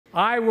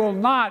I will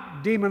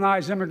not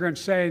demonize immigrants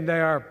saying they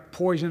are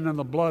poison in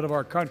the blood of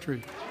our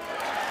country.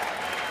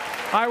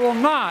 I will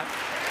not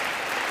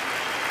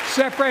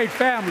separate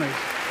families.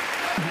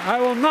 I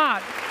will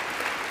not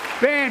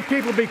ban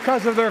people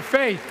because of their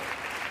faith.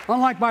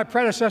 Unlike my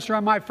predecessor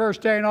on my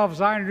first day in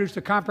office, I introduced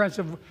a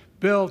comprehensive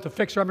bill to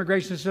fix our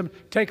immigration system.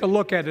 Take a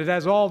look at it. It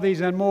has all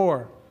these and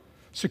more.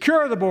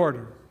 Secure the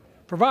border.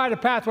 Provide a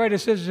pathway to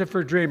citizenship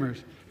for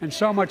dreamers, and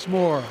so much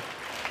more.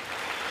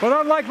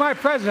 But unlike my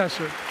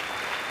predecessor,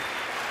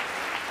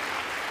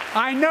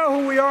 I know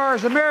who we are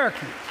as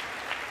Americans.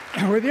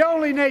 We're the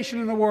only nation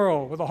in the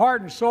world with a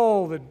heart and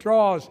soul that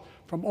draws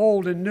from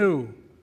old and new.